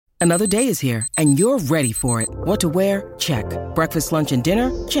Another day is here, and you're ready for it. What to wear? Check. Breakfast, lunch, and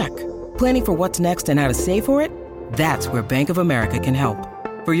dinner? Check. Planning for what's next and how to save for it? That's where Bank of America can help.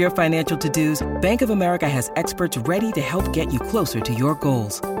 For your financial to-dos, Bank of America has experts ready to help get you closer to your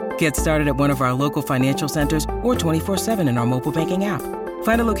goals. Get started at one of our local financial centers or 24/7 in our mobile banking app.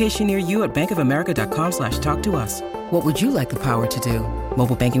 Find a location near you at bankofamerica.com/talktous. What would you like the power to do?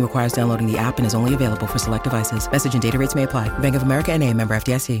 Mobile banking requires downloading the app and is only available for select devices. Message and data rates may apply. Bank of America N.A., member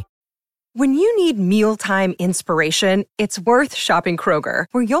FDIC. When you need mealtime inspiration, it's worth shopping Kroger,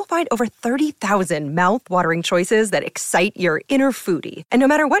 where you'll find over 30,000 mouth-watering choices that excite your inner foodie. And no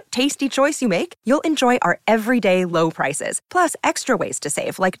matter what tasty choice you make, you'll enjoy our everyday low prices, plus extra ways to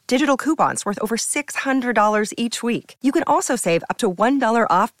save, like digital coupons worth over $600 each week. You can also save up to $1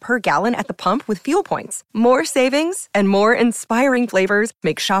 off per gallon at the pump with fuel points. More savings and more inspiring flavors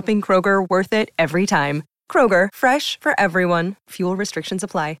make shopping Kroger worth it every time. Kroger, fresh for everyone. Fuel restrictions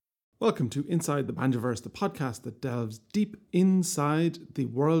apply. Welcome to Inside the Banjoverse, the podcast that delves deep inside the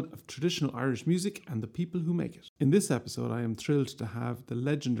world of traditional Irish music and the people who make it. In this episode, I am thrilled to have the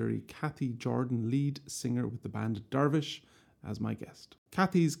legendary Cathy Jordan, lead singer with the band Dervish, as my guest.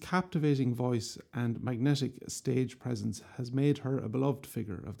 Cathy's captivating voice and magnetic stage presence has made her a beloved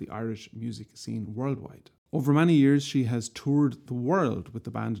figure of the Irish music scene worldwide. Over many years, she has toured the world with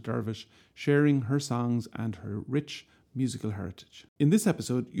the band Dervish, sharing her songs and her rich musical heritage. In this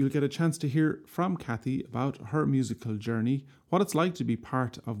episode, you'll get a chance to hear from Cathy about her musical journey, what it's like to be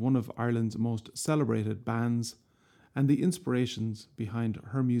part of one of Ireland's most celebrated bands, and the inspirations behind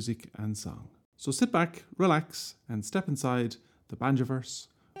her music and song. So sit back, relax, and step inside the Banjoverse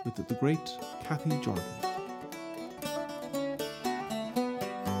with the great Cathy Jordan.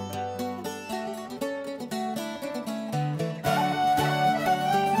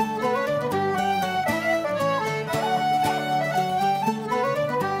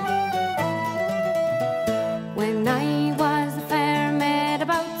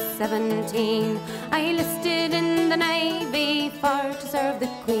 I listed in the Navy for to serve the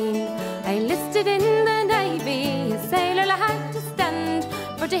Queen. I listed in the Navy, a sailor had to stand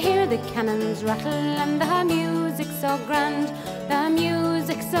for to hear the cannons rattle and the music so grand, the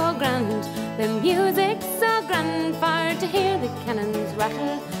music so grand, the music so grand, for to hear the cannons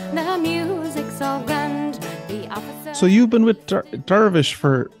rattle, the music so grand. The officer. So you've been with Dervish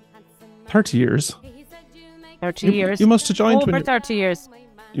for 30 years. 30 years. You must have joined over 30 years.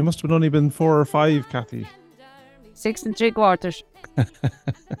 You must have only been 4 or 5, Cathy. 6 3/4.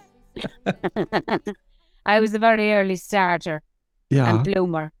 I was a very early starter. Yeah. And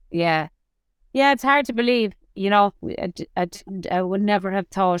bloomer. Yeah. Yeah, it's hard to believe. You know, I would never have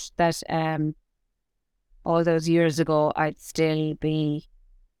thought that all those years ago I'd still be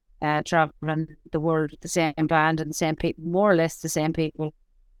traveling the world with the same band and the same people, more or less the same people.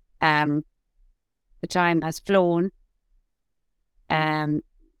 The time has flown.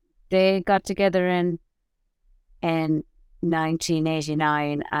 They got together in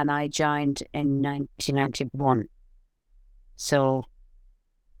 1989 and I joined in 1991. So,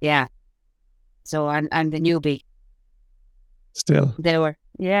 yeah. So I'm the newbie. Still. They were,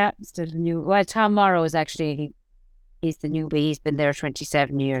 still the new. Well, Tom Morrow is actually, he's the newbie. He's been there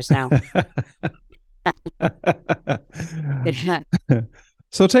 27 years now.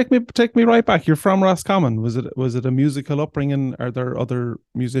 So take me right back. You're from Roscommon. Was it a musical upbringing? Are there other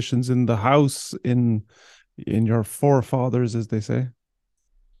musicians in the house, in your forefathers, as they say?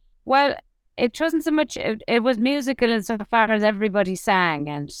 Well, it wasn't so much. It was musical in so far as everybody sang,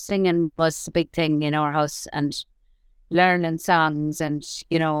 and singing was a big thing in our house, and learning songs, and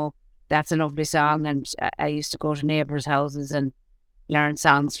that's a lovely song. And I used to go to neighbours' houses and learn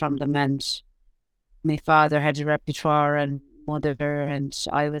songs from them. And my father had a repertoire, and mother, and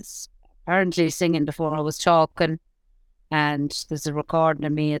I was apparently singing before I was talking, and there's a recording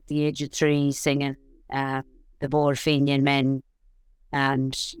of me at the age of 3 singing the Bór Fínian Men,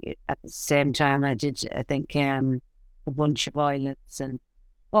 and at the same time I did, I think, a bunch of violets and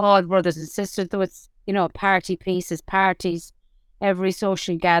all brothers and sisters. There was, party pieces, parties, every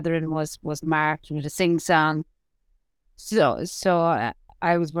social gathering was marked with a sing-song. So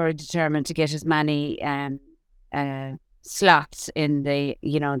I was very determined to get as many slots in the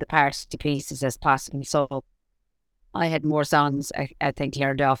the party pieces as possible. So I had more songs I think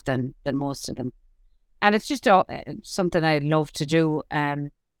learned off than most of them, and it's just something I love to do.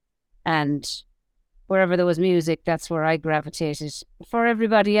 And wherever there was music, that's where I gravitated. For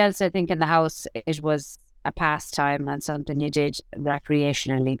everybody else, I think in the house it was a pastime and something you did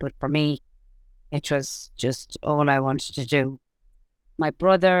recreationally, but for me it was just all I wanted to do. My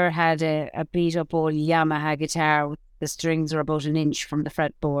brother had a beat up old Yamaha guitar the strings are about an inch from the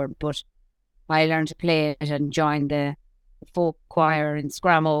fretboard, but I learned to play it and joined the folk choir in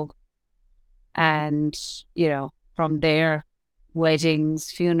Scramog. And, from there,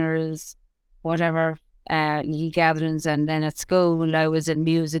 weddings, funerals, whatever, little gatherings. And then at school, I was in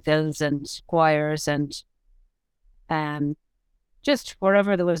musicals and choirs and just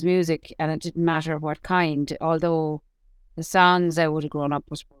wherever there was music, and it didn't matter what kind, although the songs I would have grown up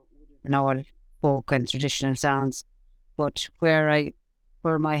with were all folk and traditional songs. But where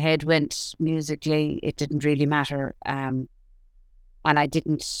my head went musically, it didn't really matter. And I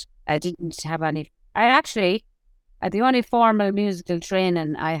didn't have any. The only formal musical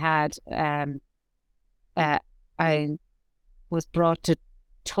training I had, I was brought to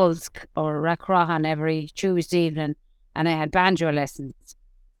Tulsk or Rackrohan every Tuesday evening, and I had banjo lessons.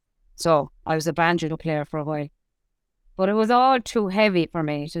 So I was a banjo player for a while, but it was all too heavy for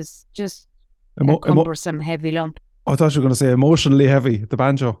me. It was just a cumbersome, heavy lump. I thought you were going to say emotionally heavy, the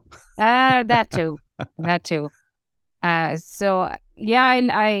banjo. That too. So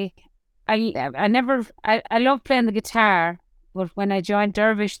yeah, I love playing the guitar, but when I joined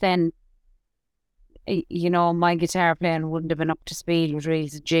Dervish, then my guitar playing wouldn't have been up to speed with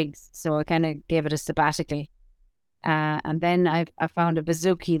reels and jigs, so I kind of gave it a sabbatical. And then I found a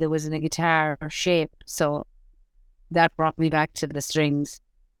bouzouki that was in a guitar shape, so that brought me back to the strings.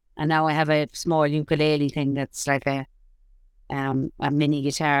 And now I have a small ukulele thing that's like a mini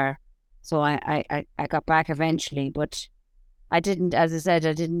guitar. So I got back eventually, but I didn't, as I said,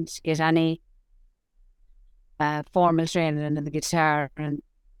 I didn't get any formal training in the guitar. And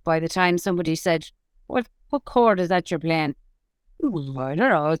by the time somebody said, what chord is that you're playing? Ooh, I don't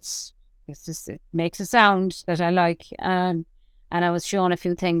know, it's just, it makes a sound that I like. And I was shown a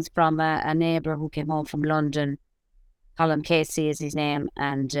few things from a neighbour who came home from London. Colin Casey is his name,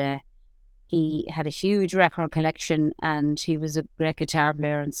 and he had a huge record collection, and he was a great guitar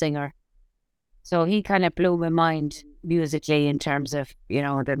player and singer. So he kind of blew my mind musically in terms of,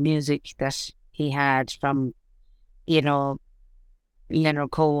 the music that he had from, Leonard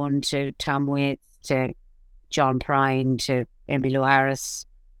Cohen to Tom Waits to John Prine to Emmylou Harris,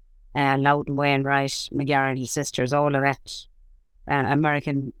 Loudon Wainwright, McGarry sisters, all of that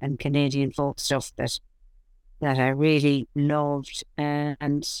American and Canadian folk stuff that I really loved.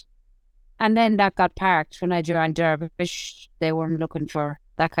 And then that got parked when I joined Dervish. They weren't looking for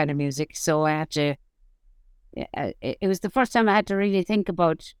that kind of music, so I had to. It was the first time I had to really think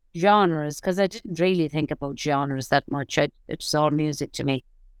about genres, because I didn't really think about genres that much. It's all music to me.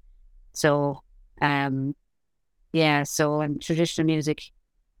 So, So in traditional music,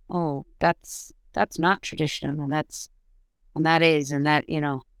 that's not traditional, and that is,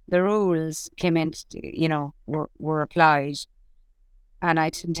 the rules came in, were applied, and I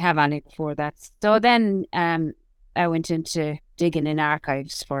didn't have any before that. So then I went into digging in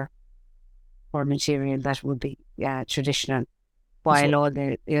archives for material that would be traditional, while all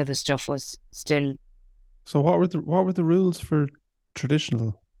the other stuff was still. So what were the rules for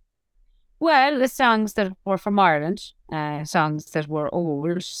traditional? Well, the songs that were from Ireland, songs that were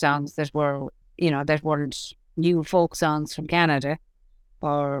old, songs that were, that weren't new folk songs from Canada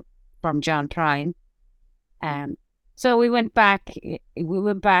or from John Prine. So we went back.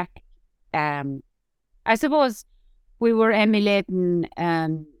 I suppose we were emulating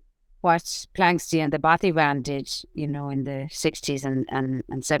what Planksty and the Bothy Band did, in the 60s and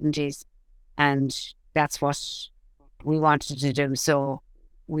 70s. And that's what we wanted to do. So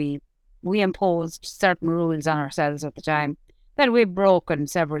we imposed certain rules on ourselves at the time that we've broken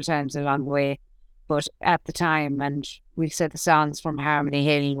several times along the way. But at the time, and we said the songs from Harmony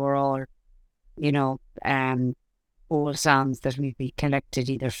Hill were all, old songs that we collected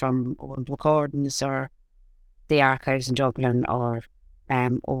either from old recordings or the archives in Dublin, or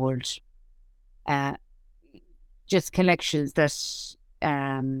old, just collections that,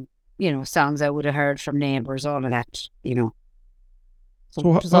 songs I would have heard from neighbours, all of that, So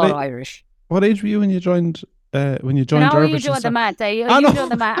it was all Irish. What age were you when you joined? When you joined Dervish? Dervish? You doing the math? You doing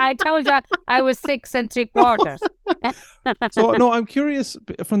the math? I told you I was 6 3/4. So no, I'm curious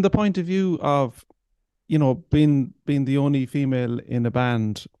from the point of view of, being the only female in a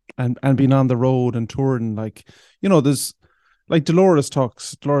band and being on the road and touring. Like, there's like Dolores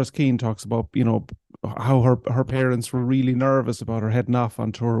Keane talks about, how her parents were really nervous about her heading off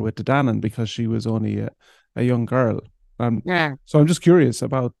on tour with the Dannon because she was only a young girl. So I'm just curious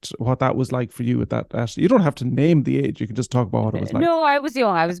about what that was like for you at that. You don't have to name the age. You can just talk about what it was like. No, I was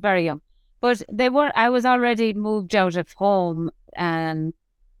young. I was very young. But I was already moved out of home. And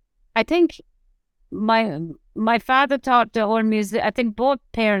I think my father thought the whole music, I think both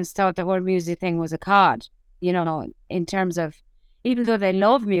parents thought the whole music thing was a cod. in terms of, even though they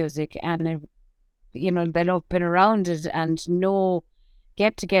love music and, they love being around it, and no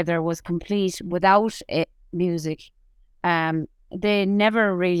get together was complete without music. They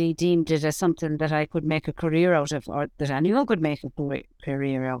never really deemed it as something that I could make a career out of, or that anyone could make a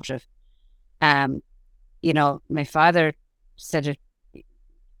career out of. My father said,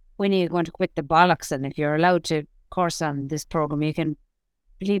 when are you going to quit the bollocks? And if you're allowed to course on this program, you can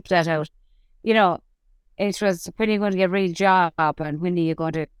bleep that out. It was, when are you going to get a real job, and when are you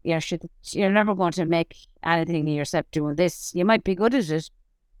going to, you're never going to make anything of yourself doing this. You might be good at it,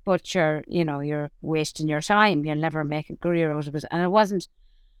 but you're wasting your time. You'll never make a career out of it. And it wasn't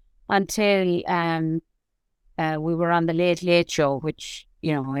until we were on the Late Late Show, which,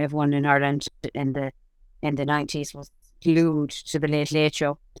 everyone in Ireland in the 90s was glued to the Late Late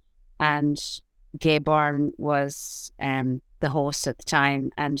Show. And Gay Byrne was the host at the time.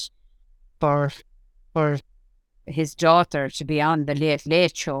 And for his daughter to be on the Late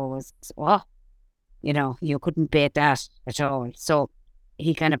Late Show was, you couldn't beat that at all. So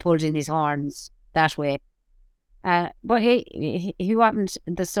he kind of pulled in his horns that way. But he wasn't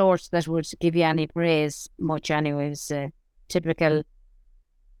the sort that would give you any praise much anyway. He was a typical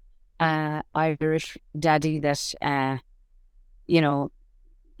Irish daddy that, you'd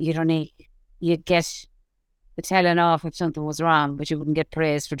get the telling off if something was wrong, but you wouldn't get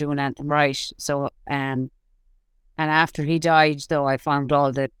praise for doing anything right. So, and after he died, though, I found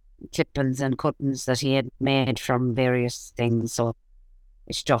all the clippings and cuttings that he had made from various things. So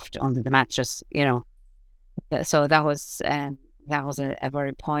stuffed under the mattress, So that was a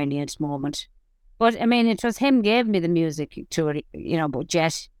very poignant moment. But I mean, it was him gave me the music to it, but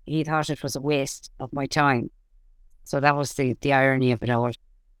yet he thought it was a waste of my time. So that was the irony of it all.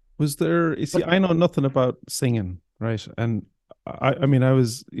 Was there, you see, I know nothing about singing, right? And I mean, I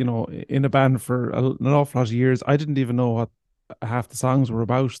was, in a band for an awful lot of years. I didn't even know what half the songs were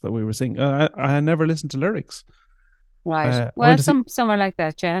about that we were singing. I never listened to lyrics. Right. Well, somewhere like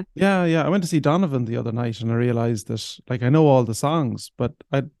that, yeah. Yeah. I went to see Donovan the other night, and I realized that, like, I know all the songs, but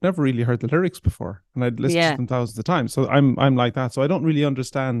I'd never really heard the lyrics before, and I'd listened to them thousands of times. So I'm like that. So I don't really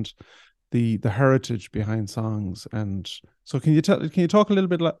understand the heritage behind songs. And so can you talk a little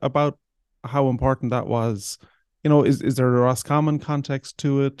bit about how important that was? Is there a Roscommon context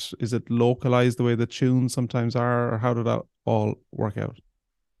to it? Is it localized the way the tunes sometimes are, or how did that all work out?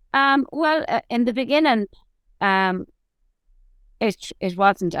 Well, in the beginning, it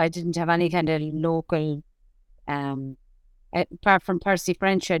wasn't. I didn't have any kind of local. Apart from Percy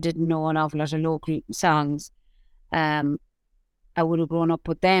French, I didn't know an awful lot of local songs. I would have grown up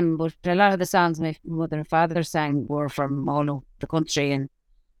with them, but a lot of the songs my mother and father sang were from all over the country, and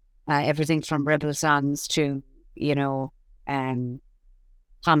everything from rebel songs to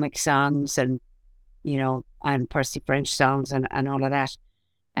comic songs, and and Percy French songs and all of that.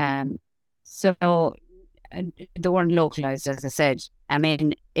 So they weren't localized, as I said. I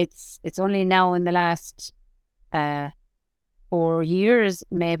mean, it's only now in the last 4 years,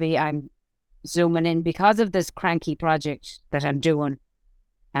 maybe, I'm zooming in because of this cranky project that I'm doing.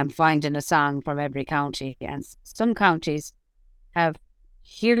 I'm finding a song from every county, and some counties have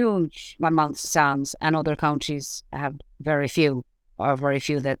huge amounts of songs, and other counties have very few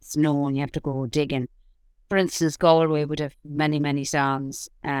that's known. You have to go digging. For instance, Galway would have many, many songs.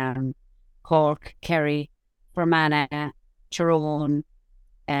 Cork, Kerry, Fermanagh, Tyrone,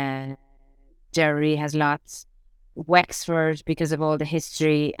 Derry has lots. Wexford, because of all the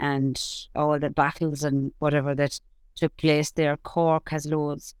history and all the battles and whatever that took place there. Cork has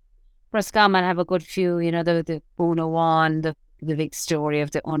loads. Roscommon have a good few, the Bono One, the big story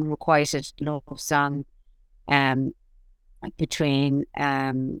of the unrequited love song between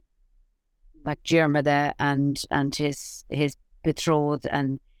McDermott and his betrothed,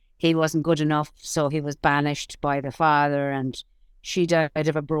 and he wasn't good enough, so he was banished by the father, and she died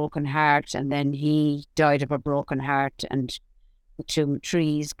of a broken heart, and then he died of a broken heart, and the two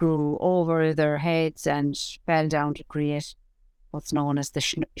trees grew over their heads and fell down to create what's known as the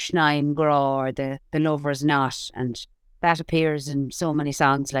Schneim Gra, or the Lover's Knot, and that appears in so many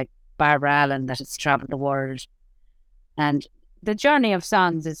songs like Barbara Allen that it's travelled the world. And the journey of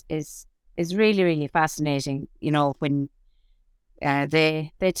songs is really, really fascinating, when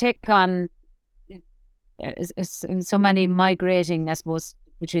they take on so many migrating, I suppose,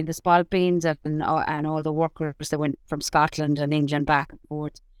 between the Spalpeens and all the workers that went from Scotland and England back and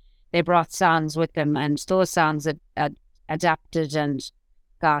forth. They brought songs with them, and those songs adapted and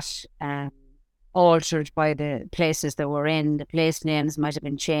got altered by the places that we're in. The place names might have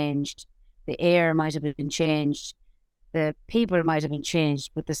been changed, the air might have been changed, the people might have been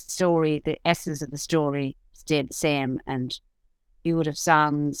changed, but the story, the essence of the story stay the same. And you would have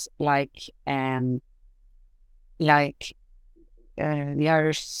songs like the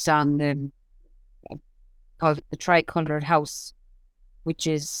Irish song called The Tricoloured House, which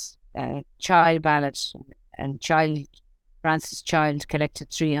is a child ballad, and Francis Child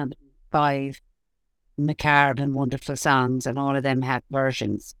collected 305 macabre and wonderful songs, and all of them have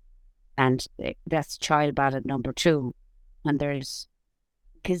versions. And that's child ballad number 2. And there's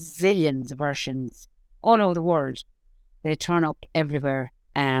gazillions of versions all over the world. They turn up everywhere.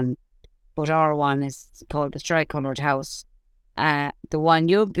 But our one is called The Tricoloured House. The one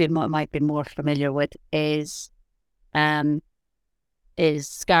might be more familiar with is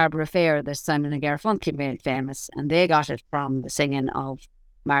Scarborough Fair, the Simon and Garfunkel made famous, and they got it from the singing of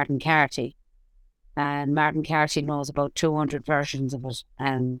Martin Carty. And Martin Carty knows about 200 versions of it,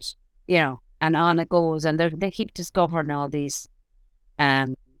 and and on it goes. And they keep discovering all these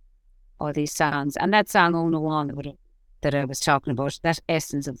songs. And that song "Oh No One" that I was talking about, that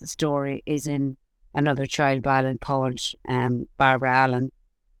essence of the story is in another child ballad called Barbara Allen.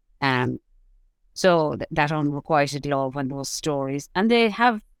 So that unrequited love and those stories, and they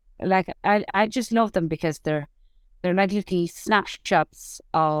have I just love them because they're like little snapshots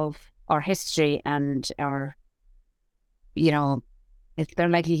of our history and our they're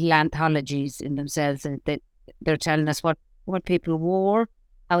like little anthologies in themselves, and they're telling us what people wore,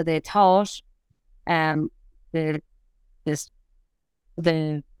 how they thought,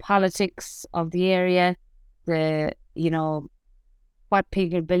 the politics of the area, what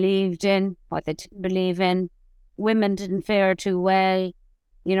people believed in, what they didn't believe in. Women didn't fare too well,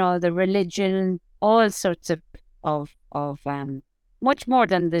 the religion, all sorts of much more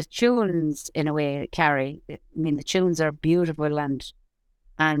than the tunes in a way carry. I mean, the tunes are beautiful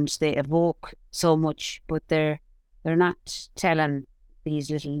and they evoke so much, but they're not telling these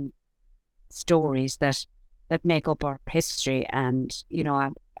little stories that make up our history, and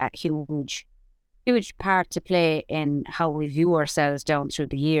a huge part to play in how we view ourselves down through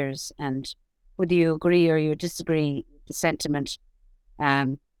the years. And whether you agree or you disagree with the sentiment,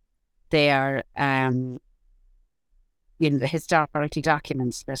 they are the historical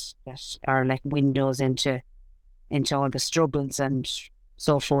documents that are like windows into all the struggles and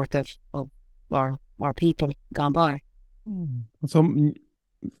so forth of our people gone by. So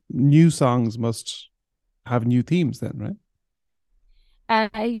new songs must have new themes then, right?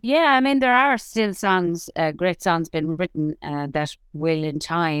 Yeah, I mean, there are still songs, great songs been written that will in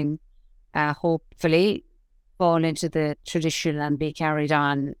time hopefully fall into the tradition and be carried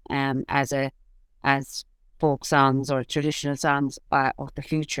on as folk songs or traditional songs of the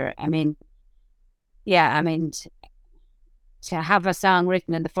future. I mean, to have a song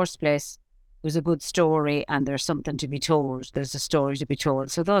written in the first place, there's a good story and there's something to be told. There's a story to be told.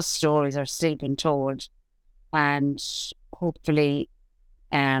 So those stories are still being told, and hopefully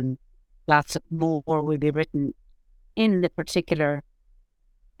lots more will be written in the particular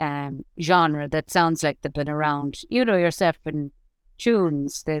genre that sounds like they've been around. Yourself in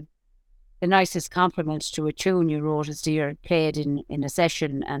tunes, the nicest compliment to a tune you wrote is to you're played in a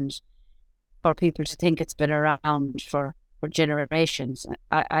session, and for people to think it's been around for generations.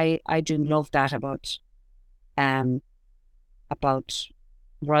 I do love that about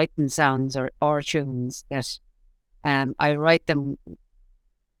writing songs or tunes, that I write them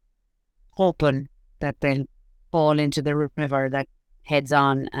hoping that they'll fall into the river that heads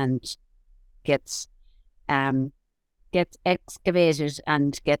on and gets excavated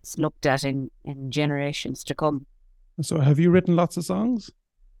and gets looked at in generations to come. So have you written lots of songs?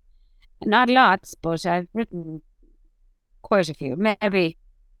 Not lots, but I've written quite a few, maybe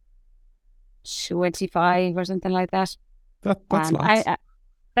 25 or something like that. That's lots.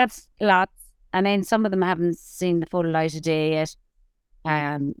 That's lots. I mean, some of them haven't seen the full light of day yet,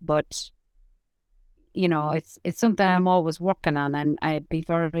 but it's something I'm always working on, and I'd be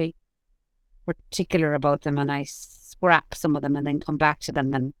very particular about them, and I scrap some of them and then come back to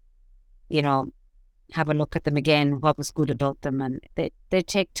them and have a look at them again, what was good about them. And they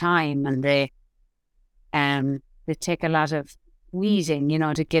take time, and they take a lot of weeding,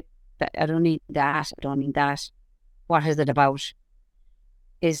 to get that. I don't need that. What is it about?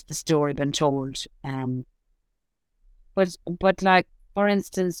 Is the story been told? But like, for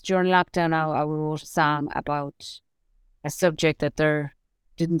instance, during lockdown, I wrote a song about a subject that there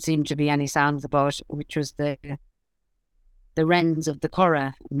didn't seem to be any songs about, which was the wrens of the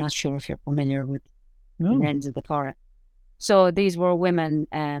Curragh. I'm not sure if you're familiar with the wrens of the Curragh. So these were women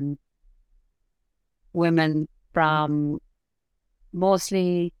from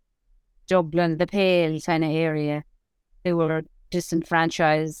mostly Dublin, the Pale kind of area. They were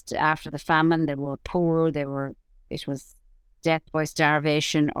disenfranchised after the famine. They were poor. It was death by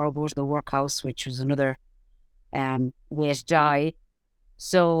starvation or go to the workhouse, which was another way to die.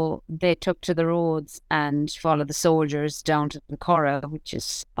 So they took to the roads and followed the soldiers down to the Curragh, which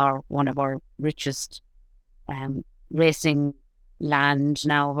is one of our richest racing land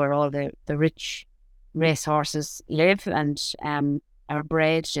now, where all the rich race horses live and are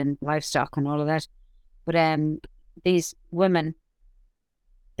bred and livestock and all of that. But these women,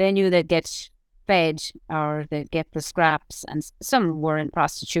 they knew they'd get fed or they'd get the scraps, and some were in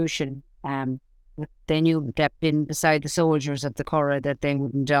prostitution. They knew that being beside the soldiers of the Curragh that they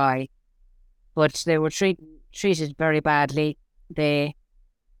wouldn't die, but they were treated very badly. They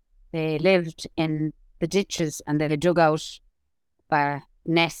lived in the ditches and they dug out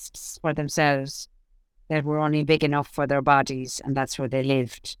nests for themselves that were only big enough for their bodies, and that's where they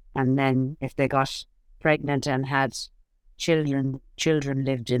lived. And then if they got pregnant and had children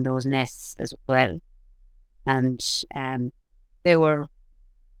lived in those nests as well. And they were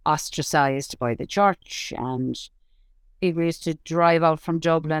ostracized by the church, and people used to drive out from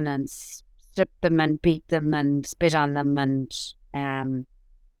Dublin and strip them and beat them and spit on them, and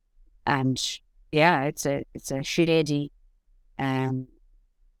yeah, it's a shady underbelly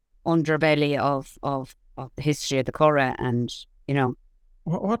of the history of the Curragh. And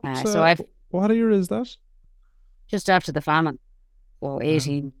what year is that? Just after the famine, so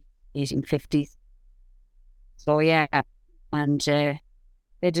 1850s. So yeah, and they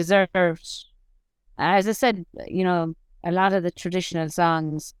deserved, as I said, a lot of the traditional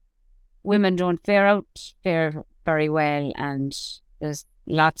songs, women don't fare very well, and there's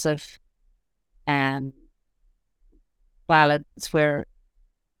lots of ballads where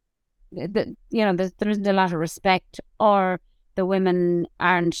there isn't a lot of respect, or the women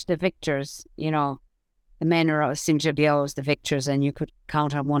aren't the victors. The men seem to be always the victors, and you could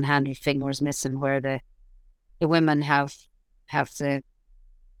count on one hand with fingers missing where the women have to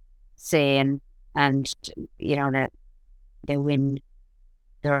say and that they win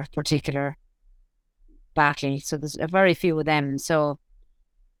their particular battle. So there's a very few of them. So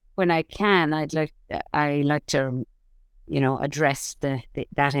when I can, I like to address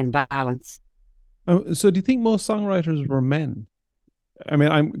that imbalance. So do you think most songwriters were men? I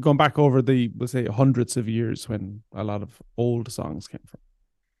mean, I'm going back over we'll say, hundreds of years when a lot of old songs came from.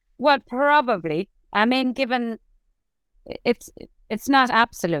 Well, probably. I mean, given it's not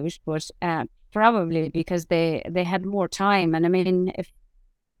absolute, but probably because they had more time. And I mean, if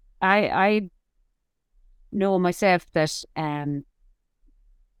I know myself that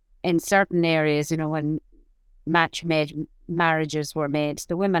in certain areas, when marriages were made,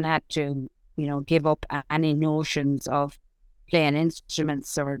 the women had to, give up any notions of playing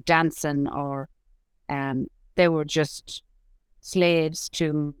instruments or dancing, or they were just slaves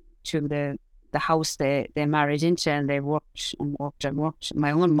to the house they married into, and they worked and worked and worked. My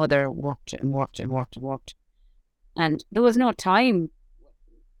own mother worked and worked and worked and worked, and there was no time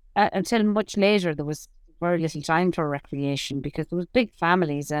until much later. There was very little time for recreation because there was big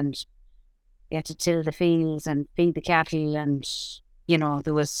families, and you had to till the fields and feed the cattle, and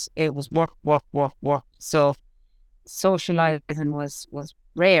it was work. So socializing was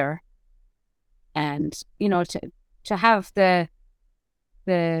rare, and to have the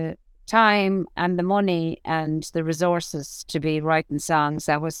time and the money and the resources to be writing songs,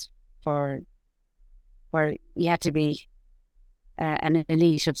 that was where you had to be an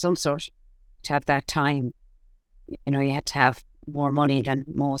elite of some sort to have that time. You had to have more money than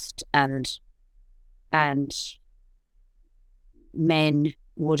most, and men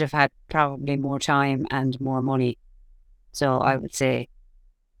would have had probably more time and more money. So I would say,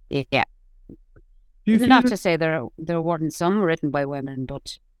 yeah. Not to say there weren't some written by women,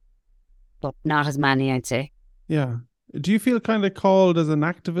 but not as many, I'd say. Yeah. Do you feel kind of called as an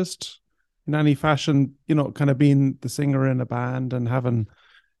activist in any fashion, kind of being the singer in a band and having,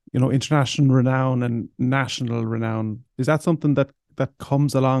 international renown and national renown? Is that something that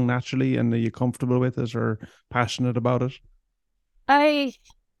comes along naturally, and are you comfortable with it or passionate about it? I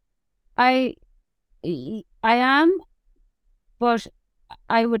am, but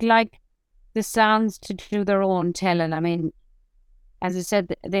I would like the songs to do their own telling. I mean, as I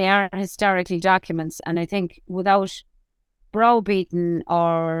said, they are historical documents, and I think without browbeating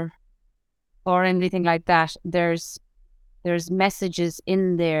or anything like that, there's messages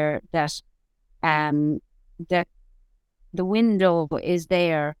in there that that the window is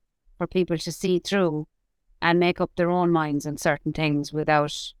there for people to see through and make up their own minds on certain things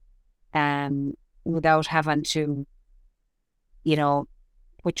without having to,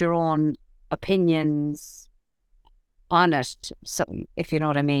 put your own opinions on it. So if you know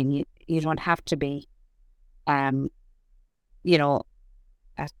what I mean, you don't have to be, you know,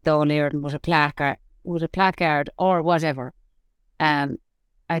 at Donir with a placard or whatever.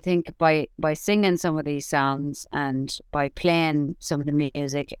 I think by singing some of these songs and by playing some of the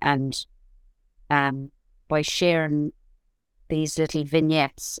music and by sharing these little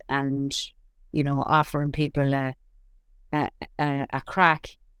vignettes and, you know, offering people a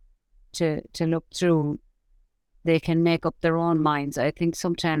crack to look through, they can make up their own minds. I think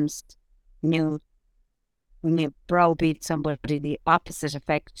sometimes when you browbeat somebody, the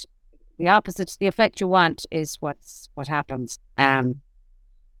effect you want is what happens. You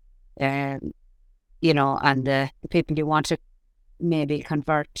know, and the people you want to maybe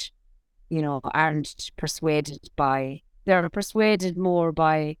convert, you know, aren't persuaded they're persuaded more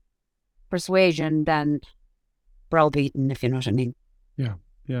by persuasion than browbeaten, if you know what I mean. Yeah.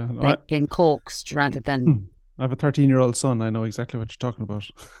 Like being coaxed rather than... I have a 13-year-old son. I know exactly what you're talking about.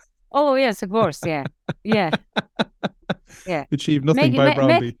 Oh, yes, of course, yeah. Yeah. Achieve nothing by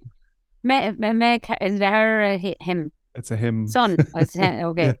browbeat. Make is her him? It's a him. Son.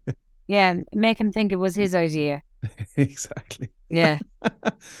 Okay. Yeah, make him think it was his idea. Exactly. Yeah.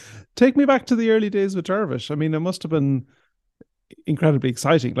 Take me back to the early days with Dervish. I mean, it must have been incredibly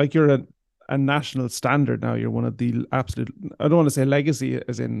exciting. Like, you're a national standard now. You're one of the absolute, I don't want to say legacy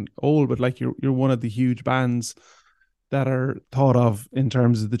as in old, but like you're one of the huge bands that are thought of in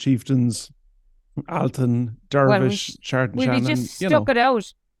terms of the Chieftains, Alton, Dervish, Chart and Shannon. We just stuck it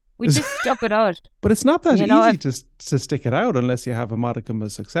out. We just stuck it out. But it's not that easy to stick it out unless you have a modicum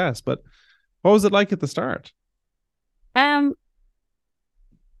of success. But what was it like at the start?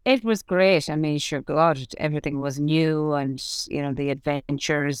 It was great. I mean, sure, God, everything was new, and you know, the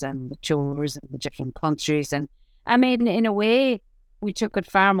adventures and the tours and the different countries. And I mean, in a way, we took it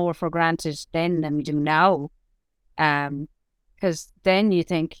far more for granted then than we do now. Because then you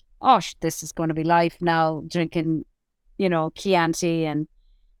think, oh, this is going to be life now, drinking, you know, Chianti and,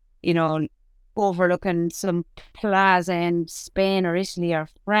 you know, overlooking some plaza in Spain or Italy or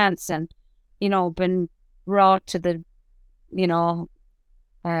France, and, you know, been brought to the, you know,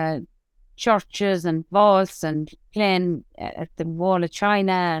 churches and vaults and playing at the Wall of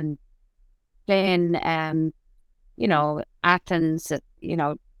China and playing, you know, Athens, you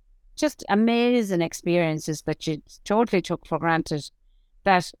know, just amazing experiences that you totally took for granted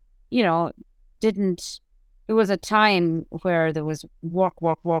that, you know, there was a time where there was work,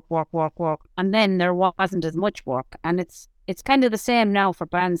 and then there wasn't as much work. And it's kind of the same now for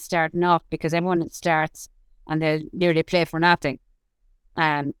bands starting off, because everyone starts and they nearly play for nothing.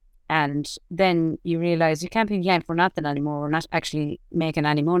 And then you realize you can't be playing for nothing anymore. We're not actually making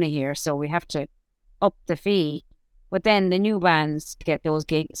any money here, so we have to up the fee. But then the new bands get those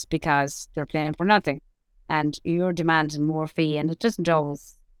gigs because they're playing for nothing, and you're demanding more fee, and it doesn't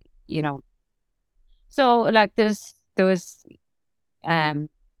always, you know. So like there was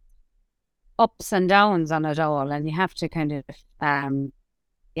ups and downs on it all, and you have to kind of you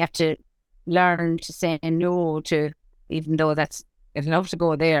have to learn to say no to, even though I'd love to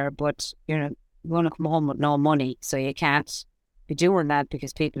go there, but you're going to come home with no money, so you can't be doing that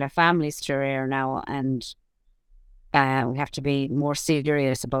because people have families to rear now, and we have to be more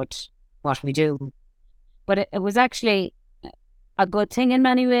serious about what we do. But it was actually a good thing in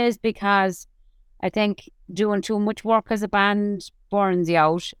many ways, because I think doing too much work as a band burns you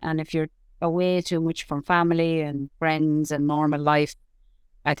out, and if you're away too much from family and friends and normal life,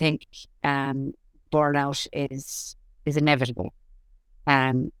 I think burnout is inevitable.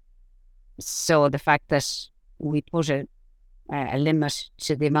 So the fact that we put a limit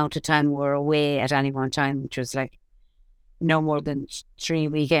to the amount of time we're away at any one time, which was like no more than 3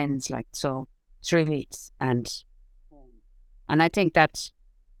 weekends, like, so 3 weeks. And I think that,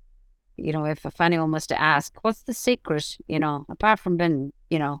 you know, if anyone was to ask, what's the secret, you know, apart from being,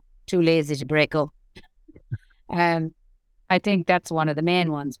 you know, too lazy to break up, I think that's one of the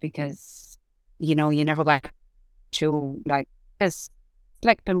main ones, because, you know, you never back to, like, because it's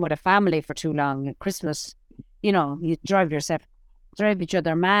like been with a family for too long. At Christmas, you know, you drive each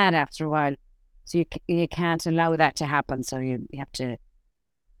other mad after a while. So you can't allow that to happen. So you have to,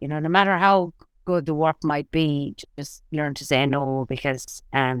 you know, no matter how good the work might be, just learn to say no, because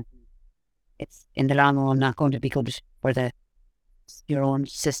it's in the long run not going to be good for your own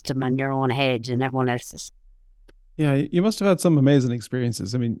system and your own head and everyone else's. Yeah, you must have had some amazing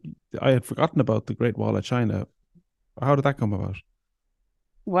experiences. I mean, I had forgotten about the Great Wall of China. How did that come about?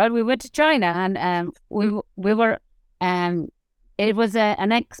 Well, we went to China, and we were it was an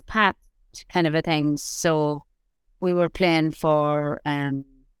expat kind of a thing. So we were playing for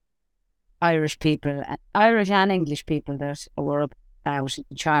Irish people, Irish and English people that were out in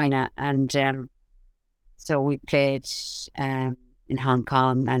China, and so we played in Hong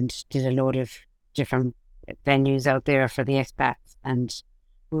Kong and did a load of different venues out there for the expats, and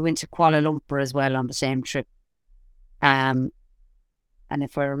we went to Kuala Lumpur as well on the same trip. And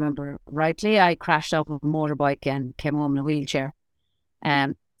if I remember rightly, I crashed out with a motorbike and came home in a wheelchair.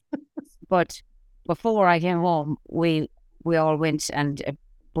 But before I came home, we all went, and a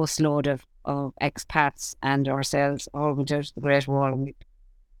busload of expats and ourselves all went out to the Great Wall, and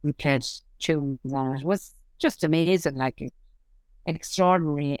we played tunes on it. It was just amazing, like an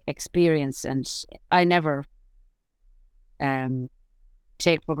extraordinary experience, and I never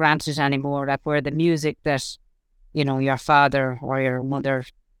take for granted anymore, like where the music that, you know, your father or your mother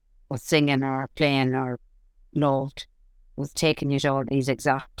was singing or playing or loved was taking you to all these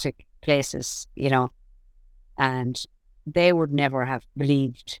exotic places, you know, and they would never have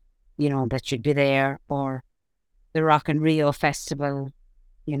believed, you know, that you'd be there, or the Rock in Rio festival,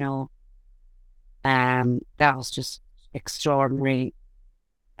 you know, that was just extraordinary.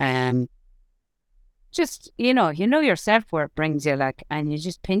 Just, you know yourself where it brings you, like, and you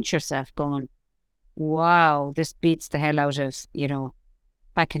just pinch yourself going, wow, this beats the hell out of, you know,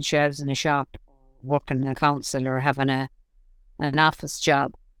 packing shelves in a shop, working in a council, or having an office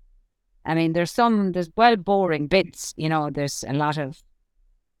job. I mean, there's well boring bits, you know, there's a lot of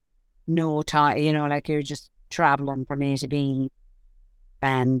no time, you know, like you're just traveling from A to B,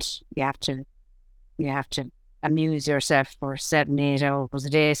 and you have to amuse yourself for 7-8 hours a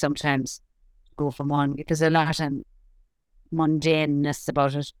day sometimes, go from one, because there's a lot of mundaneness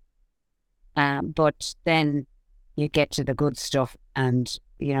about it. But then you get to the good stuff, and,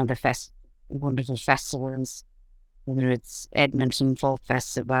 you know, the wonderful festivals, whether it's Edmonton Folk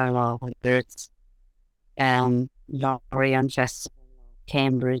Festival, or whether it's Lorien Festival,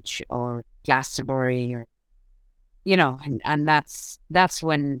 Cambridge, or Glastonbury, or, you know, and that's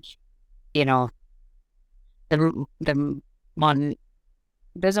when, you know, there's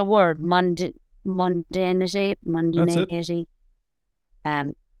a word, mundanity,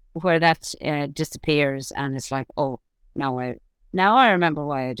 where that disappears, and it's like, oh, now I remember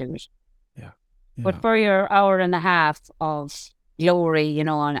why I do it. Yeah. But for your hour and a half of glory, you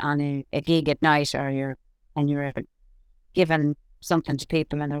know, on a gig at night, or you're giving something to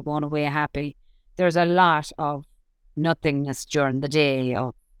people and they're going away happy, there's a lot of nothingness during the day,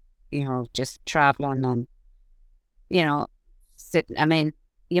 of, you know, just traveling and, you know, sitting. I mean,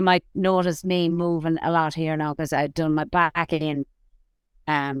 you might notice me moving a lot here now because I've done my back in,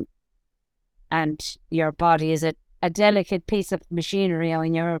 and your body is a delicate piece of machinery,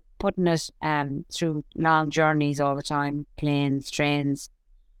 and you're putting it through long journeys all the time, planes, trains,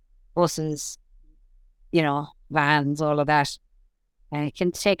 buses, you know, vans, all of that. And it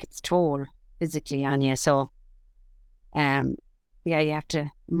can take its toll physically on you. So, yeah, you have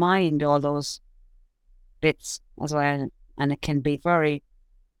to mind all those bits as well. And it can be very,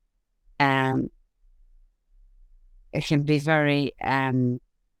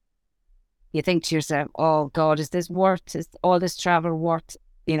 you think to yourself, oh God, is all this travel worth,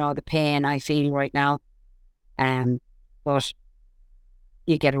 you know, the pain I feel right now? But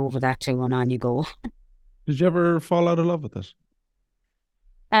you get over that too, and on you go. Did you ever fall out of love with it?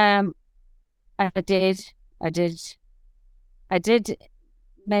 I did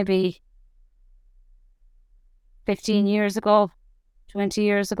maybe 15 years ago, 20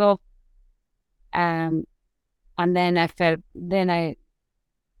 years ago. And then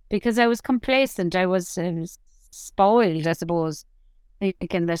because I was complacent, I was spoiled, I suppose,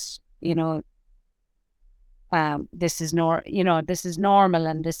 thinking that, you know, this is normal,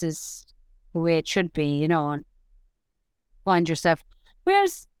 and this is the way it should be, you know, and find yourself,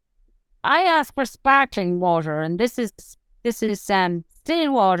 I ask for sparkling water, and this is still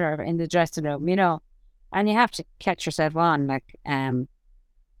water in the dressing room, you know, and you have to catch yourself on, like,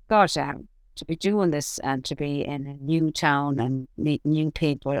 gosh, to be doing this, and to be in a new town and meet new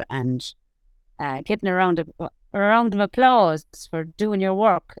people, and getting a round of applause for doing your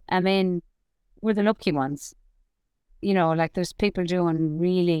work. I mean, we're the lucky ones, you know, like there's people doing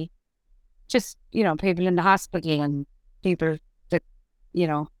really just, you know, people in the hospital and people that, you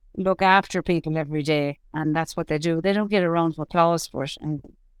know, look after people every day, and that's what they do. They don't get a round of applause for it, and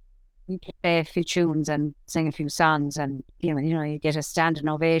you play a few tunes and sing a few songs, and you know, you get a standing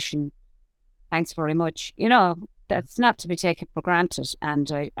ovation. Thanks very much. You know, that's not to be taken for granted,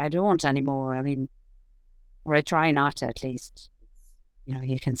 and I don't anymore. I mean, or I try not to, at least. You know,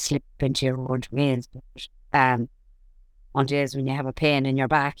 you can slip into your own ways, but on days when you have a pain in your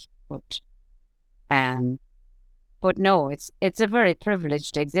back, but But no, it's a very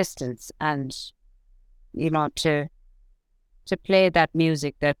privileged existence, and to play that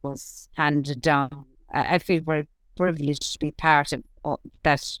music that was handed down, I feel very privileged to be part of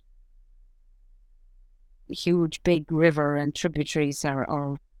that huge big river and tributaries,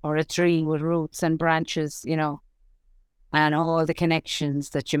 or a tree with roots and branches, and all the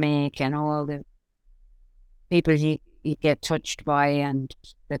connections that you make and all the people you get touched by, and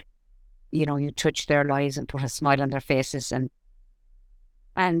that you touch their lives and put a smile on their faces, and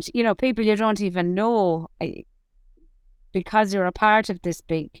people you don't even know, because you're a part of this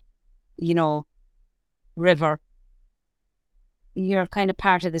big river. You're kind of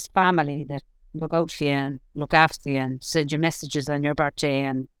part of this family that look out for you and look after you and send you messages on your birthday,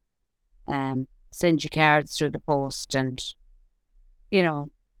 and send you cards through the post, and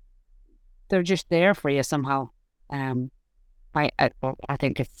they're just there for you somehow. I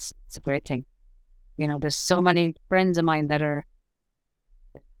think it's a great thing. There's so many friends of mine that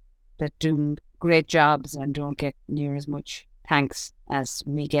do great jobs and don't get near as much thanks as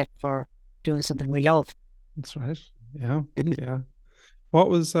we get for doing something we love. That's right. Yeah. Yeah. What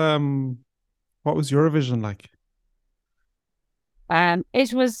was Eurovision like?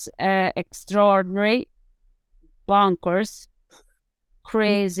 It was extraordinary, bonkers,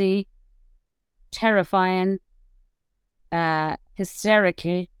 crazy, terrifying,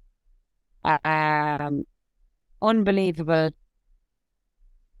 hysterical, unbelievable,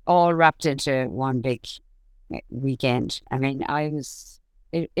 all wrapped into one big weekend. I mean,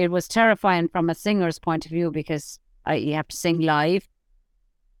 it was terrifying from a singer's point of view, because you have to sing live.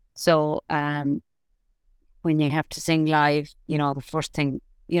 So when you have to sing live, the first thing,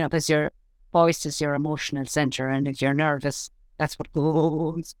 because your voice is your emotional center, and if you're nervous, that's what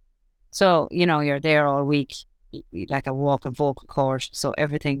goes. So, you're there all week, like a walking vocal cord. So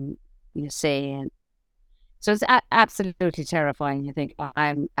everything you say, and so it's absolutely terrifying. You think,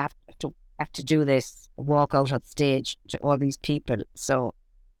 I have to do this, walk out on stage to all these people. So,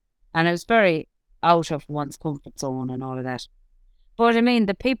 and it was very out of one's comfort zone and all of that. But I mean,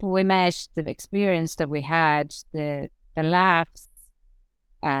 the people we met, the experience that we had, the laughs,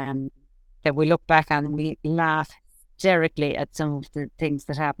 that we look back on, and we laugh hysterically at some of the things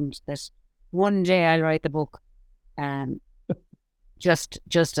that happened. That one day I'll write the book, just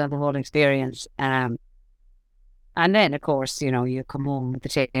on the whole experience. And then, of course, you come home with the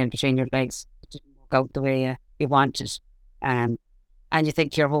tail between your legs. It didn't work out the way you wanted. And you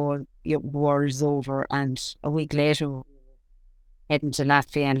think your world's over. And a week later, heading to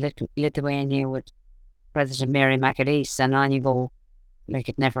Latvia and Lithuania with President Mary McAleese, and on you go like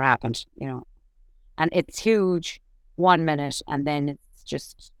it never happened, And it's huge 1 minute, and then it's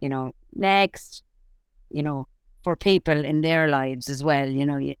just, next, for people in their lives as well,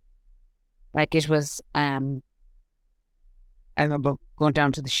 like it was, I remember going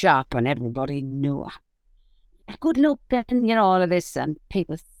down to the shop and everybody knew, good luck, and, all of this, and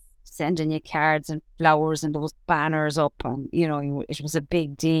people sending you cards and flowers and those banners up, and it was a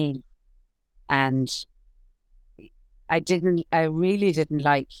big deal. And I really didn't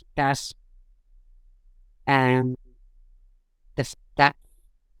like that that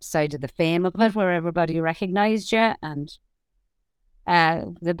side of the fame of it, where everybody recognized you. And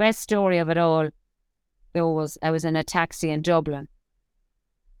the best story of it all, was I was in a taxi in Dublin,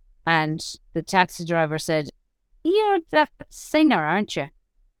 and the taxi driver said, "You're that singer, aren't you?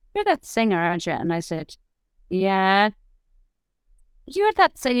 You're that singer, aren't you?" And I said, "Yeah." "You're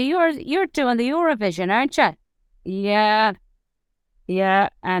that singer. You're doing the Eurovision, aren't you?" "Yeah, yeah."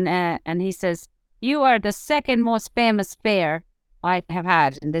 And he says, "You are the second most famous fare I have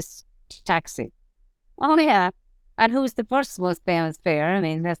had in this taxi." "Oh yeah. And who's the first most famous fare?" I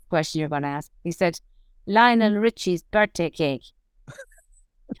mean, that's the question you're going to ask. He said, "Lionel Richie's birthday cake."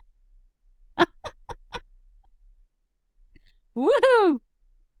 Woohoo!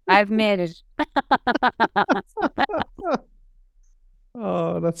 I've made it.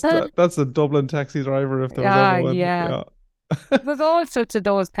 Oh, that's a Dublin taxi driver if there was ever one. Yeah. There's also to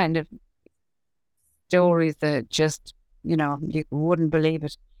those kind of stories that just, you wouldn't believe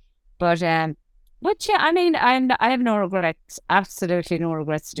it. But yeah, I mean, I have no regrets, absolutely no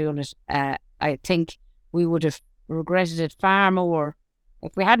regrets doing it. I think we would have regretted it far more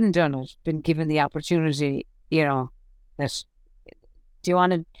if we hadn't done it, been given the opportunity, that do you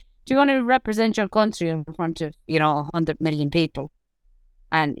want to represent your country in front of 100 million people,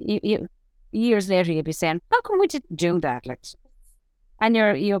 and you years later you'd be saying, how come we didn't do that? Like, and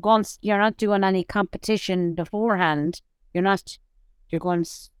you're not doing any competition beforehand. You're going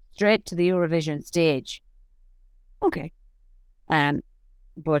straight to the Eurovision stage. Okay.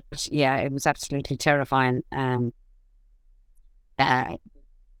 But yeah, it was absolutely terrifying. uh,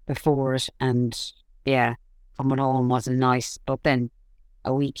 before it, and yeah, coming home wasn't nice. But then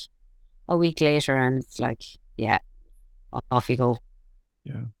a week later, and it's like, yeah, off you go.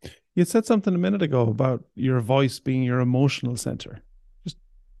 Yeah. You said something a minute ago about your voice being your emotional center. Just talk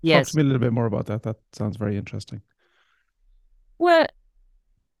to Yes. me a little bit more about that. That sounds very interesting. Well,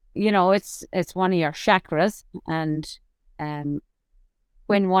 it's one of your chakras, and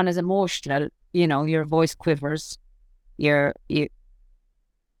when one is emotional, your voice quivers. You you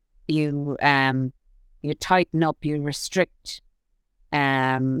you tighten up, you restrict.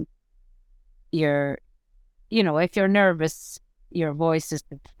 You're if you're nervous, your voice is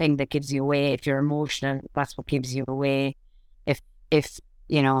the thing that gives you away. If you're emotional, that's what gives you away. If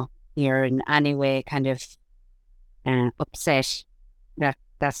you're in any way kind of upset,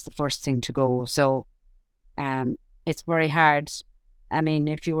 that's the first thing to go. So it's very hard. I mean,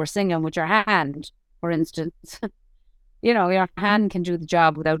 if you were singing with your hand, for instance, your hand can do the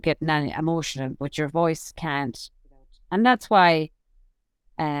job without getting any emotional, but your voice can't. And that's why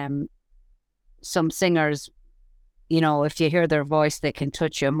some singers, if you hear their voice, they can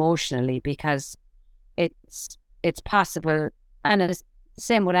touch you emotionally, because it's possible. And it's the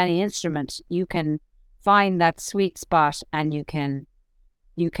same with any instrument. You can find that sweet spot, and you can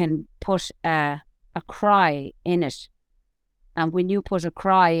put a cry in it. And when you put a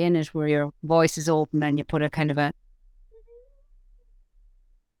cry in it where your voice is open, and you put a kind of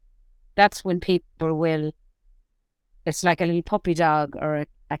that's when people will, it's like a little puppy dog or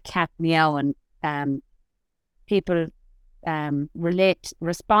a cat meowing. People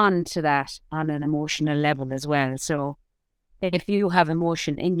respond to that on an emotional level as well. So if you have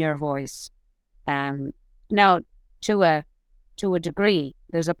emotion in your voice, now to a degree,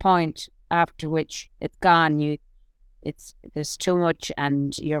 there's a point after which it's gone. There's too much,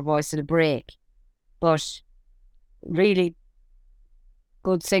 and your voice will break. But really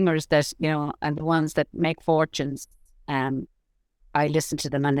good singers that, and the ones that make fortunes, I listen to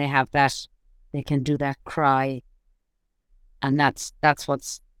them, and they have that, they can do that cry. And that's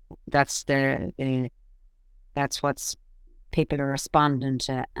what's people are responding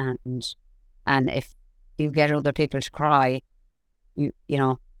to. And if you get other people to cry,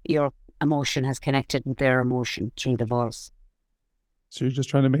 your emotion has connected with their emotion through the voice. So you're just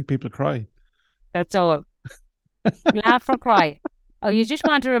trying to make people cry. That's all. Laugh or cry. Oh, you just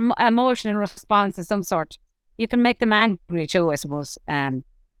want an emotional response of some sort. You can make them angry too, I suppose.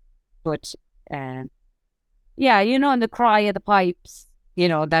 But yeah, and the cry of the pipes,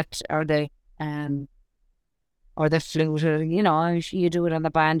 that, or the flute, or, you do it on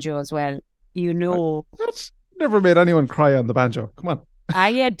the banjo as well. That's never made anyone cry on the banjo. Come on.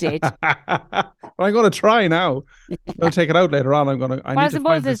 You did. But I'm going to try now. I'll take it out later on. I need to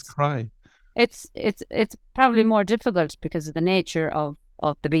find this cry. It's probably more difficult because of the nature of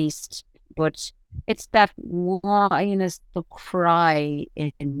the beast, but it's that whine, is the cry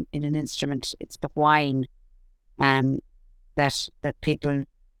in an instrument. It's the whine, that people,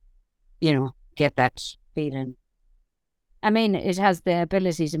 get that feeling. I mean, it has the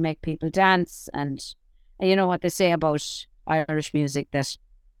ability to make people dance, and you know what they say about Irish music, that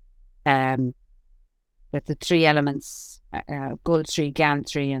the three elements, Gultree,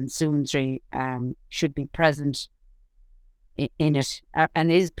 Gantry, and Soontree, should be present in it,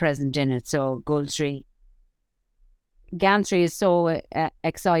 and is present in it. So Gultree, Gantry is so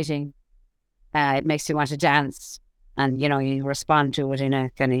exciting, it makes you want to dance, and you respond to it in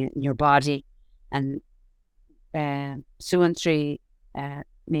a kind of in your body. And Soontree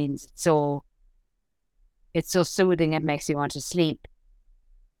means it's so soothing, it makes you want to sleep.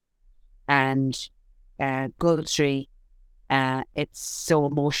 And Gultree, it's so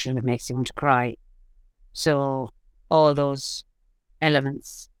emotional, it makes you want to cry. So all those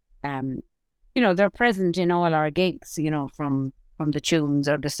elements, they're present in all our gigs, from the tunes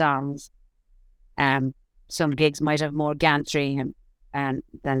or the songs. Some gigs might have more Gantry and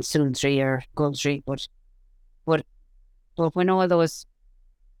than Soontree or Gultree, but when all those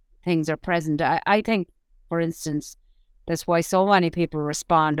things are present, I think, for instance, that's why so many people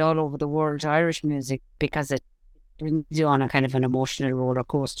respond all over the world to Irish music, because it brings you on a kind of an emotional roller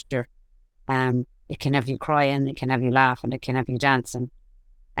coaster. It can have you crying, it can have you laughing, it can have you dancing.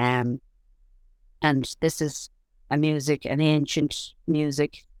 And this is an ancient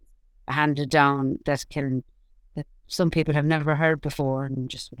music handed down that some people have never heard before, and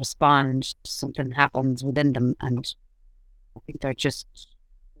just respond. Something happens within them, and I think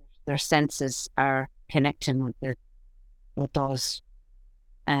their senses are connecting with those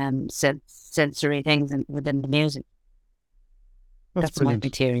sensory things within the music. That's my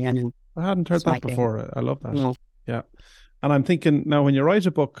theory. I hadn't heard that before. I love that. No. Yeah. And I'm thinking now, when you write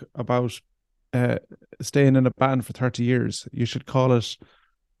a book about staying in a band for 30 years, you should call it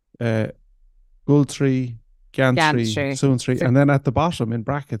Gultree, Gantry, Gantry. Soontree, and then at the bottom in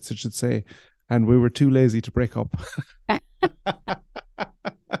brackets it should say, and we were too lazy to break up.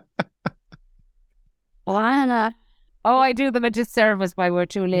 Well, I do them a disservice by we're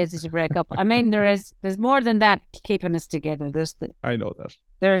too lazy to break up. I mean, there's more than that keeping us together. I know that.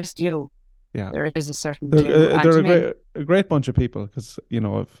 There's you. Yeah. There is a certain they're a great bunch of people, because,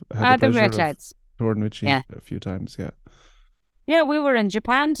 I've had the pleasure of touring with you a few times. Yeah. Yeah, we were in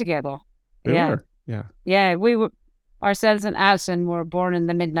Japan together. We were. Yeah. Yeah, we were, ourselves and Alison were born in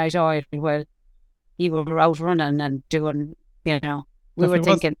the midnight oil. Well, you were out running and doing, we were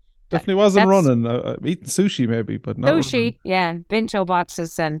thinking. Definitely wasn't running, eating sushi maybe, but not sushi, running. Yeah, bento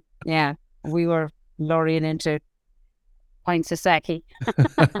boxes, and we were lorrying into pints of sake.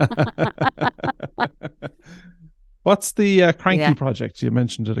 What's the Cranky project? You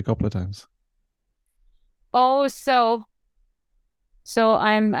mentioned it a couple of times. Oh, so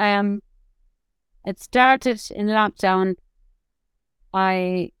I'm it started in lockdown.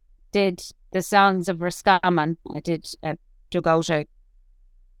 I did the songs of Roscommon. I dug out a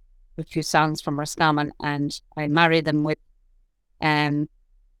few songs from Roscommon, and I married them with a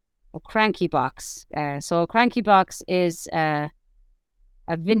Cranky box. So a Cranky box is a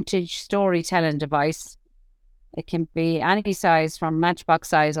vintage storytelling device. It can be any size, from matchbox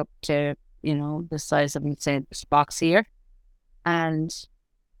size up to the size of, say, this box here, and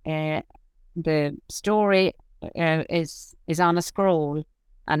the story is on a scroll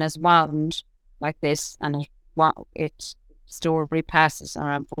and is wound like this, and it story passes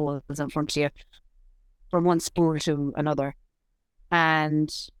or unfolds in front of you from one spool to another. And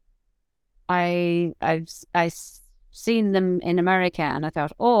I've seen them in America, and I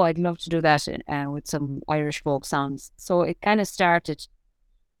thought, I'd love to do that with some Irish folk songs. So it kind of started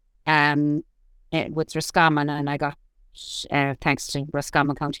with Roscommon, and I got, thanks to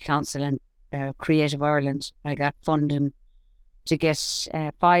Roscommon County Council and Creative Ireland, I got funding to get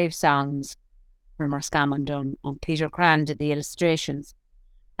 5 songs from Roscommon done, and Peter Cran did the illustrations,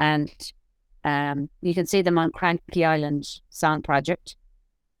 and you can see them on Cranky Island Song Project.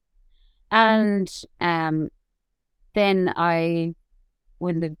 And then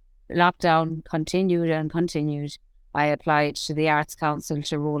when the lockdown continued, I applied to the Arts Council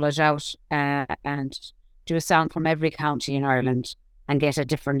to roll it out and do a song from every county in Ireland and get a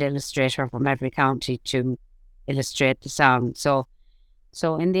different illustrator from every county to illustrate the song. So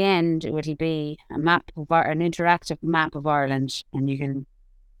in the end, it will be an interactive map of Ireland, and you can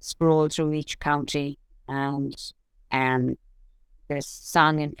scroll through each county, and there's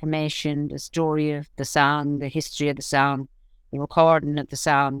song information, the story of the song, the history of the song, the recording of the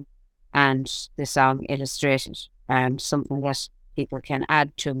song, and the song illustrated, and something that people can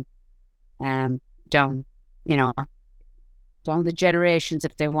add to down the generations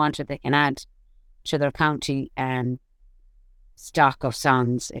if they wanted. They can add to their county stock of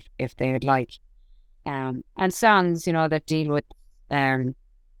songs if they would like, and songs that deal with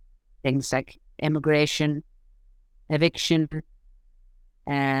things like immigration, eviction,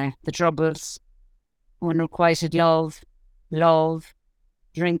 the Troubles, unrequited love,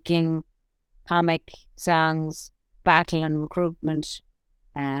 drinking, comic songs, battle and recruitment,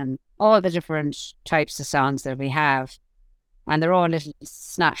 all the different types of songs that we have, and they're all little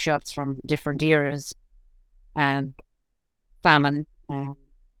snapshots from different eras, famine. So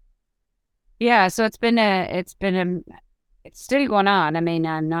it's still going on. I mean,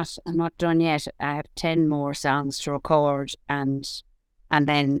 I'm not done yet. I have 10 more songs to record, and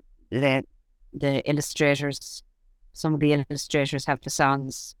then the illustrators, some of the illustrators have the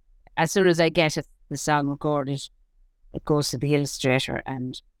songs. As soon as I get the song recorded, it goes to the illustrator,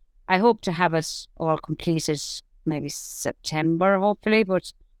 and I hope to have it all completed maybe September, hopefully.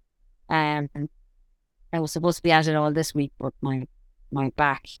 But I was supposed to be at it all this week, but my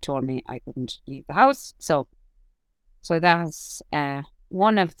back told me I couldn't leave the house. So that's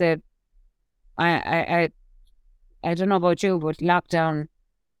one of the. I don't know about you, but lockdown,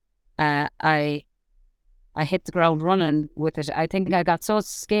 I hit the ground running with it. I think I got so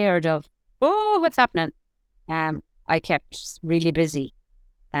scared of what's happening. I kept really busy,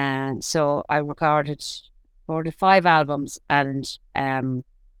 and so I recorded 5 albums and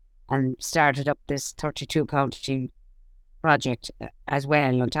started up this 32 county project as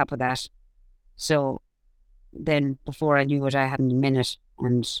well on top of that. So then before I knew it, I hadn't a minute,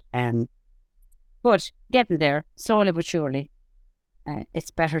 and but getting there slowly but surely.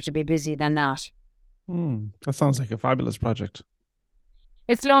 It's better to be busy than not. That sounds like a fabulous project.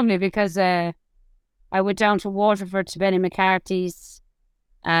 It's lovely because I went down to Waterford to Benny McCarthy's,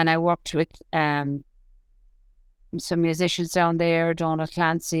 and I worked with some musicians down there, Donald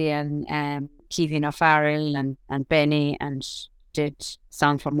Clancy and Keevan O'Farrell and Benny, and did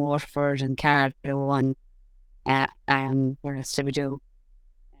song from Waterford and Carlow and where else did we do?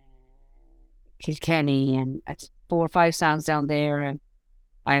 Kilkenny, and I did 4 or 5 songs down there. And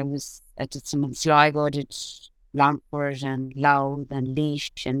I did some in Sligo, I did Longford and Louth and Laois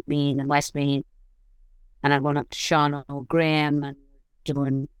and Mean and Westmeath. And I went up to Sean O'Graham and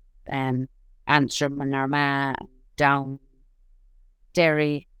doing Antrim and Armagh, down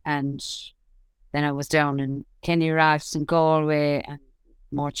Derry, and then I was down in Kenny Ross and Galway and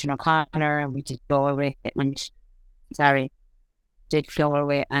Morton O'Connor, and we did Galway did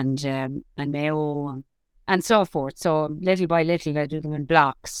Galway and Mayo and so forth. So little by little I do them in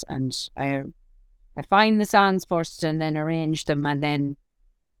blocks, and I find the songs first and then arrange them and then,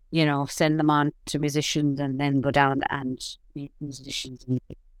 you know, send them on to musicians and then go down and meet musicians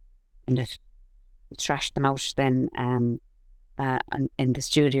and trash them out then in the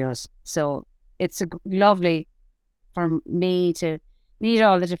studios. So it's lovely for me to meet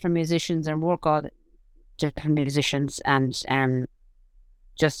all the different musicians and work all the different musicians, and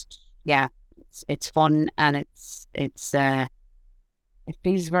just, yeah, it's fun, and it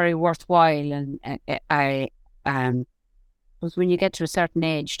feels very worthwhile. And because when you get to a certain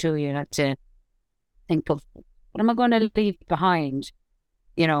age too, you have to think of, what am I going to leave behind?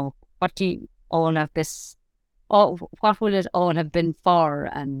 You know, what do you all of this? Oh, what will it all have been for?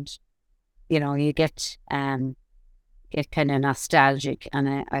 And you know, you get kind of nostalgic.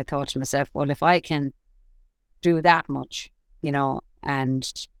 And I thought to myself, well, if I can do that much, you know,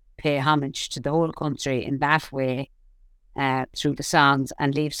 and pay homage to the whole country in that way through the songs,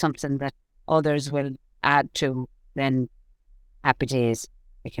 and leave something that others will add to, then happy days.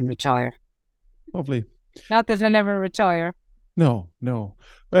 I can retire. Lovely. Not that I'll ever retire. No. No.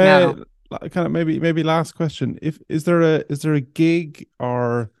 Kind of maybe last question. Is there a gig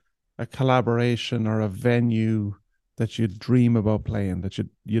or a collaboration or a venue that you dream about playing, that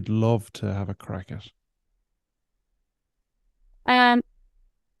you'd love to have a crack at?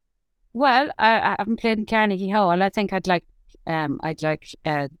 Well, I haven't played in Carnegie Hall. I think I'd like the.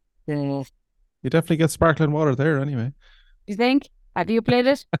 You definitely get sparkling water there anyway. You think? Have you played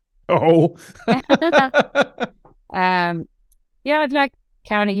it? Oh. Yeah, I'd like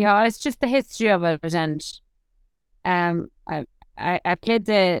Carnegie Hall. It's just the history of it, and I played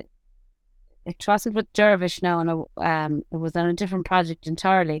it wasn't with Dervish now, and it was on a different project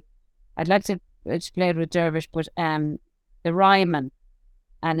entirely. I'd like to play it with Dervish, but the Ryman,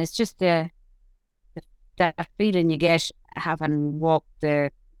 and it's just that feeling you get having walked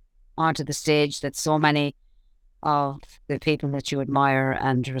onto the stage that so many of the people that you admire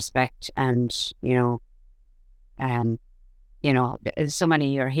and respect, and so many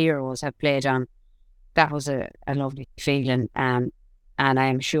of your heroes have played on. That was a lovely feeling, and I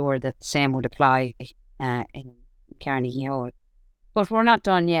am sure that the same would apply in Carnegie Hall. But we're not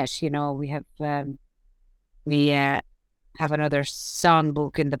done yet. You know, we have another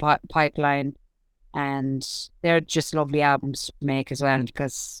songbook in the pipeline, and they're just lovely albums to make as well,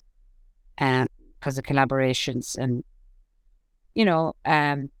 because of collaborations, and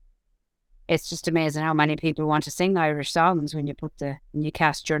it's just amazing how many people want to sing Irish songs when you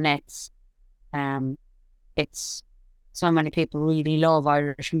cast your nets. It's so many people really love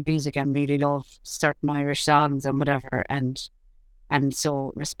Irish music and really love certain Irish songs and whatever, and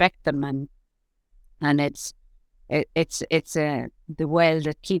so respect them, and it's the well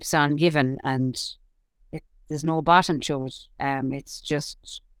that keeps on giving, and there's no bottom to it. It's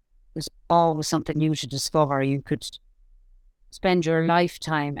just, there's always something new to discover. You could spend your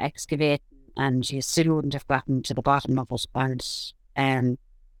lifetime excavating, and you still wouldn't have gotten to the bottom of it. And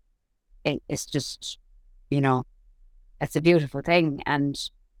it's just, it's a beautiful thing, and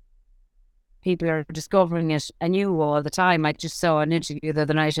people are discovering it anew all the time. I just saw an interview the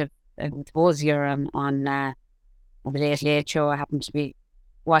other night with Bozier on the Late Late Show. I happened to be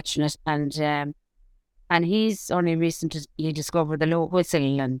watching it, and he's only recently discovered the low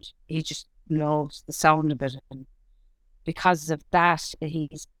whistle, and he just loves the sound of it. And because of that,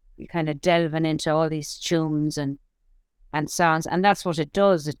 he's kind of delving into all these tunes and sounds, and that's what it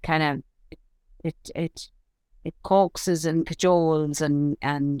does. It kind of it coaxes and cajoles and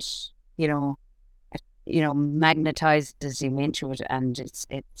magnetizes you into it, and it's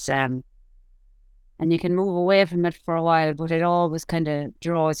and you can move away from it for a while, but it always kind of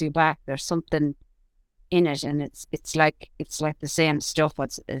draws you back. There's something in it, and it's like the same stuff.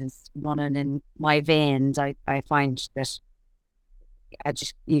 It's running in my veins. I find that I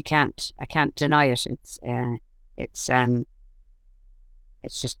can't deny it.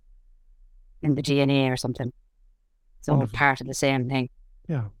 It's just in the DNA or something. It's all part of the same thing.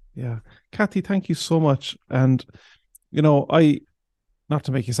 Yeah, yeah. Cathy, thank you so much. And, not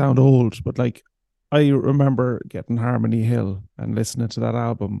to make you sound old, but like, I remember getting Harmony Hill and listening to that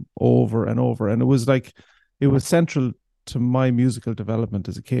album over and over. And it was central to my musical development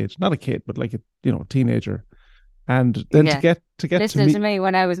as a kid. Not a kid, but like a teenager. And then to get listening to me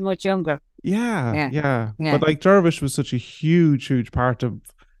when I was much younger. Yeah. But like Dervish was such a huge part of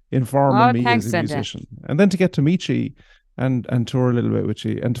informing me as a musician. And then to get to meet you and tour a little bit with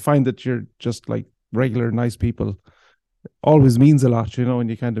you, and to find that you're just like regular nice people always means a lot, when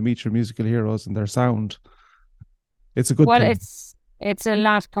you kind of meet your musical heroes and their sound. It's a good thing. Well, it's a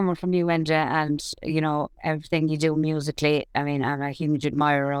lot coming from you, Enda, and everything you do musically. I mean, I'm a huge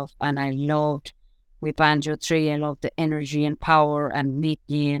admirer of, and I loved with Banjo 3. I loved the energy and power and meet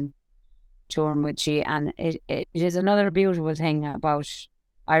you and touring with you. And it is another beautiful thing about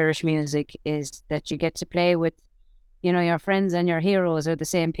Irish music, is that you get to play with, your friends and your heroes are the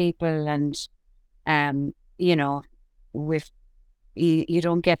same people, and with you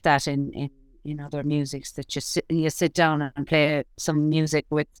don't get that in other musics, that you sit down and play some music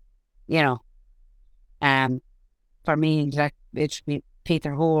with, for me, like it should be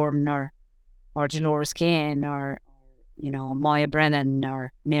Peter Horn or Dolores Kane or Maya Brennan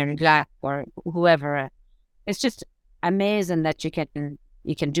or Mary Black or whoever. It's just amazing that you can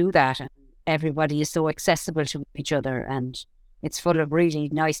do that, and everybody is so accessible to each other, and it's full of really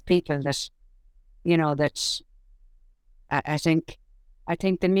nice people that that I think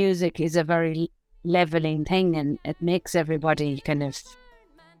the music is a very leveling thing, and it makes everybody kind of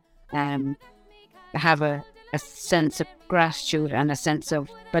have a sense of gratitude and a sense of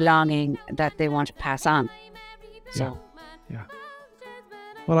belonging that they want to pass on. So, yeah.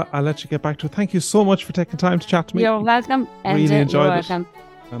 Well, I'll let you get back to it. Thank you so much for taking time to chat to me. You're welcome. Really enjoyed it. Welcome.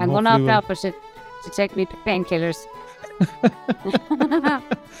 I'm going to opt out to take me painkillers.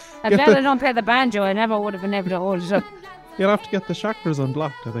 I'm glad I don't play the banjo. I never would have been able to hold it up. You'll have to get the chakras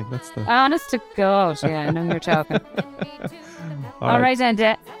unblocked, I think. That's the... Honest to God, yeah, I know you're talking. All right,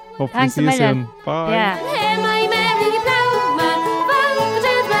 Enda. Hopefully thanks see you soon. Bye. Yeah.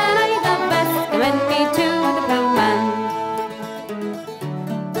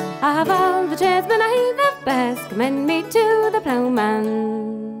 Of all the chessmen I love best, commend me to the ploughman.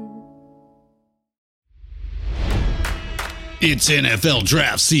 It's NFL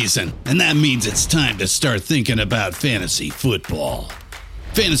draft season, and that means it's time to start thinking about fantasy football.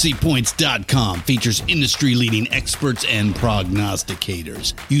 FantasyPoints.com features industry-leading experts and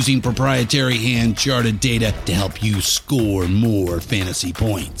prognosticators using proprietary hand-charted data to help you score more fantasy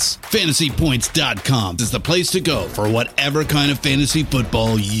points. FantasyPoints.com is the place to go for whatever kind of fantasy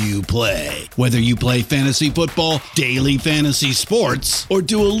football you play. Whether you play fantasy football, daily fantasy sports, or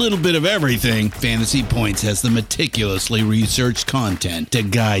do a little bit of everything, Fantasy Points has the meticulously researched content to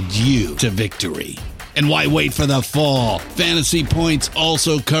guide you to victory. And why wait for the fall? Fantasy Points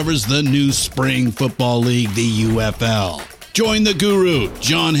also covers the new spring football league, the UFL. Join the guru,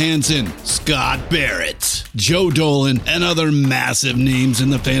 John Hansen, Scott Barrett, Joe Dolan, and other massive names in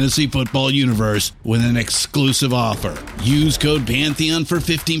the fantasy football universe with an exclusive offer. Use code Pantheon for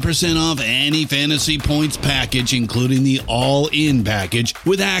 15% off any Fantasy Points package, including the all-in package,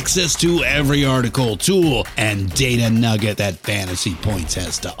 with access to every article, tool, and data nugget that Fantasy Points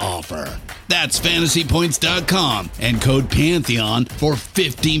has to offer. That's FantasyPoints.com and code Pantheon for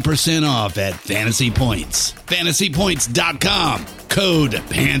 15% off at Fantasy Points. FantasyPoints.com, code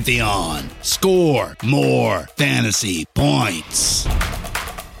Pantheon. Score more fantasy points.